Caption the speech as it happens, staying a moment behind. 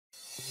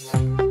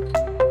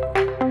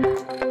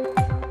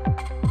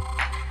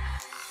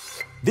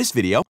This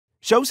video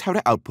shows how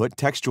to output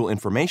textual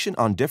information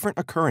on different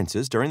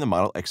occurrences during the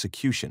model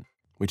execution,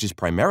 which is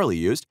primarily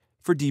used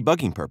for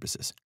debugging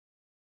purposes.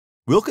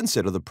 We'll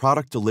consider the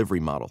product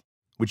delivery model,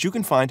 which you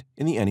can find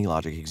in the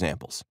AnyLogic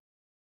examples.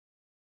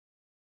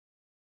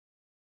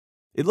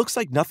 It looks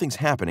like nothing's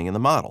happening in the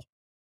model.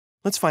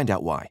 Let's find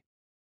out why.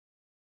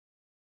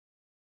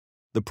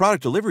 The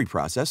product delivery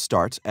process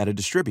starts at a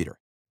distributor,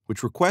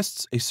 which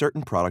requests a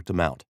certain product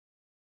amount.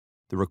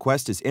 The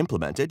request is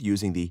implemented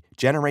using the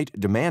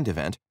generateDemand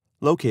event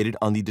located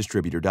on the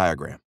distributor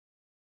diagram.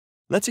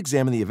 Let's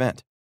examine the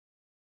event.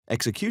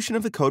 Execution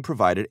of the code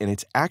provided in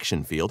its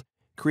action field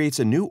creates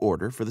a new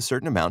order for the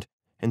certain amount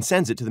and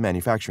sends it to the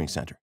manufacturing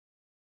center.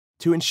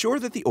 To ensure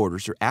that the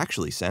orders are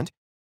actually sent,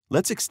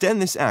 let's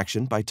extend this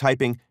action by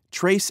typing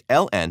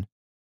traceln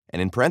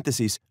and in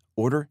parentheses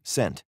order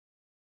sent.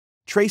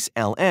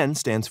 Traceln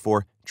stands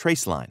for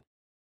traceline.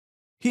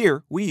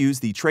 Here, we use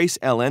the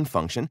traceln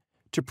function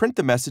to print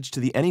the message to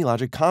the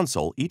AnyLogic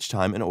console each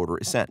time an order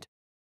is sent.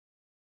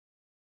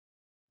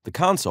 The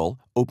console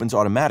opens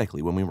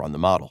automatically when we run the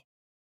model.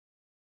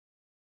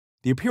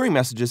 The appearing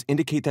messages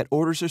indicate that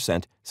orders are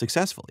sent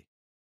successfully.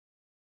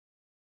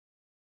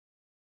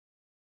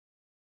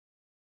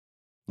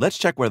 Let's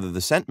check whether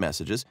the sent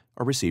messages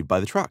are received by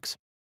the trucks.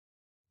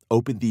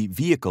 Open the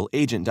vehicle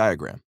agent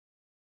diagram.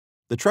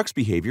 The truck's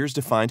behavior is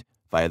defined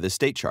via the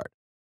state chart.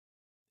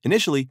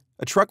 Initially,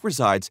 a truck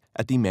resides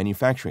at the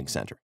manufacturing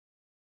center.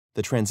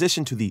 The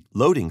transition to the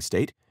loading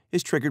state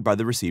is triggered by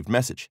the received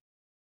message.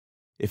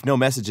 If no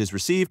message is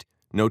received,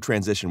 no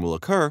transition will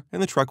occur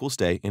and the truck will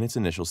stay in its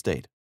initial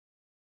state.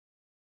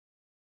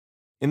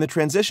 In the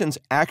transition's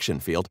action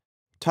field,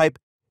 type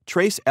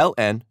traceln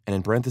and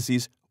in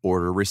parentheses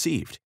order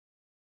received,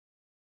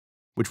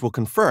 which will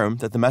confirm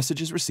that the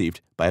message is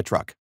received by a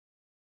truck.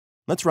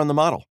 Let's run the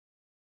model.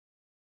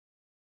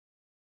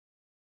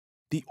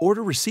 The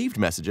order received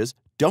messages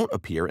don't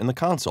appear in the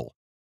console,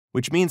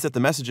 which means that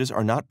the messages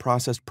are not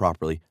processed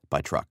properly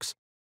by trucks.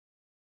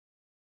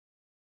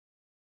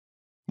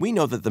 We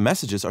know that the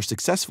messages are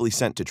successfully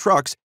sent to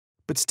trucks,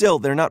 but still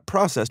they're not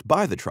processed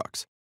by the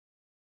trucks.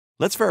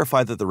 Let's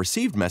verify that the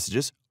received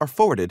messages are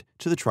forwarded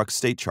to the truck's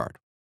state chart.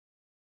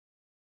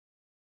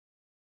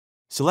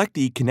 Select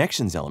the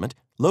connections element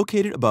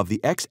located above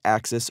the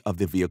x-axis of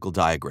the vehicle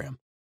diagram.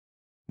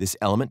 This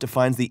element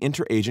defines the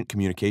inter-agent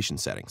communication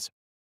settings.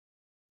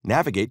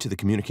 Navigate to the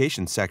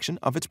communications section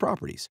of its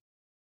properties.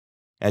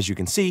 As you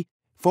can see,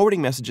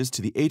 forwarding messages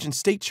to the agent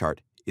state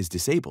chart is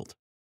disabled.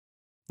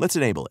 Let's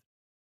enable it.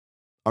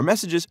 Our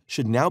messages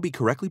should now be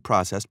correctly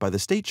processed by the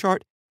state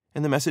chart,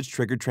 and the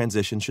message-triggered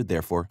transition should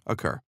therefore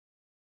occur.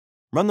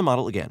 Run the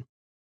model again.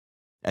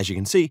 As you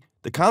can see,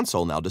 the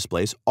console now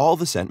displays all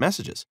the sent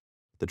messages.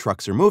 The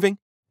trucks are moving,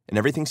 and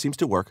everything seems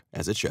to work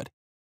as it should.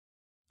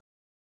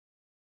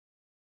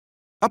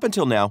 Up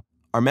until now,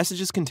 our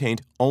messages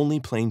contained only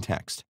plain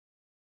text.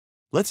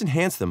 Let's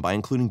enhance them by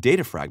including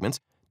data fragments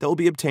that will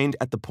be obtained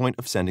at the point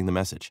of sending the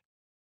message.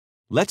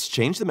 Let's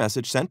change the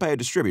message sent by a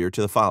distributor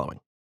to the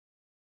following.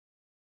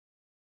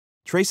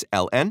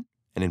 Traceln,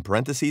 and in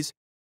parentheses,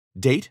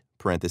 date,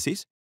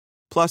 parentheses,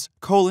 plus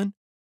colon,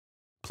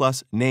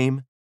 plus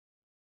name,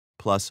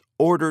 plus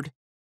ordered,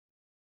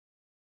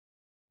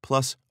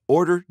 plus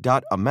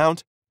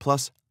order.amount,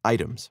 plus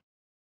items.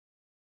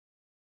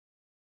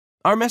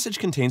 Our message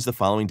contains the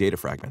following data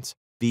fragments.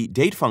 The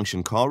date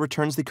function call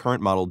returns the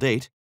current model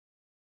date.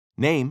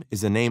 Name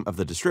is the name of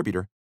the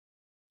distributor.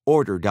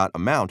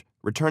 Order.amount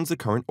returns the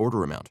current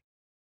order amount.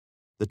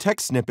 The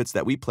text snippets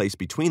that we place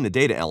between the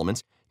data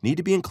elements need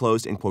to be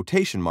enclosed in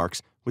quotation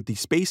marks with the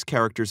space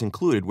characters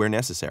included where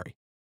necessary.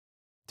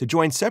 To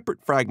join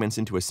separate fragments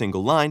into a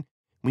single line,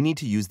 we need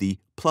to use the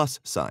plus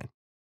sign.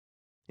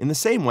 In the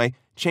same way,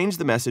 change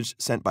the message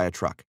sent by a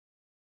truck.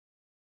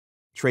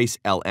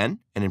 Traceln,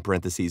 and in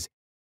parentheses,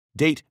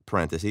 date,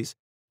 parentheses,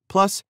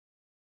 plus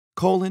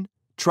colon,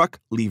 truck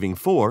leaving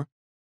for,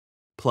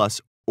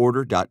 plus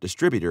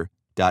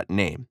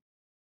order.distributor.name.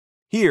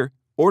 Here,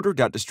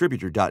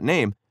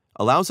 order.distributor.name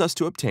allows us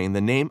to obtain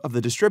the name of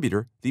the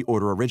distributor the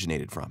order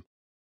originated from.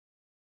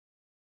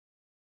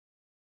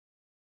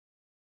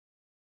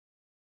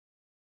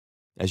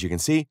 As you can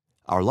see,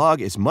 our log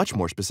is much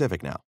more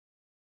specific now.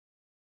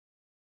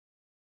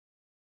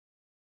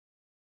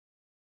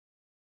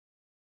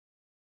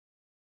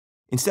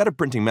 Instead of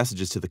printing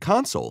messages to the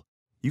console,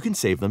 you can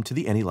save them to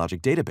the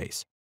AnyLogic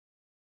database.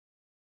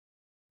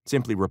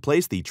 Simply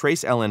replace the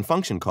traceln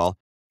function call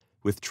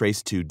with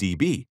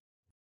trace2db.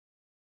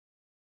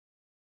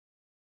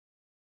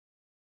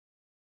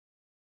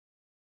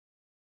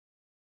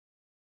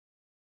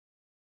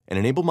 And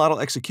enable model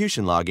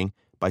execution logging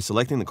by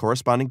selecting the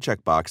corresponding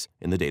checkbox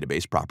in the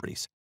database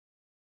properties.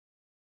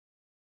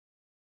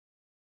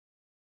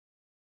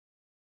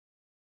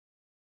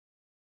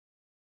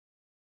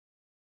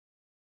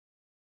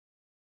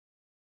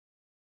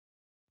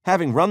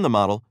 Having run the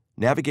model,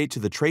 navigate to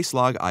the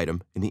tracelog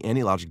item in the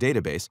AnyLogic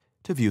database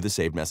to view the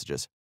saved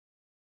messages.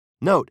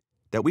 Note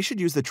that we should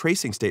use the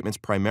tracing statements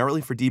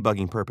primarily for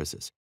debugging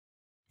purposes.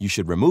 You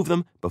should remove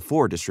them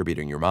before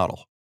distributing your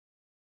model.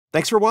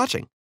 Thanks for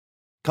watching.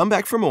 Come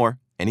back for more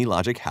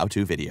AnyLogic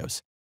how-to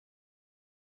videos.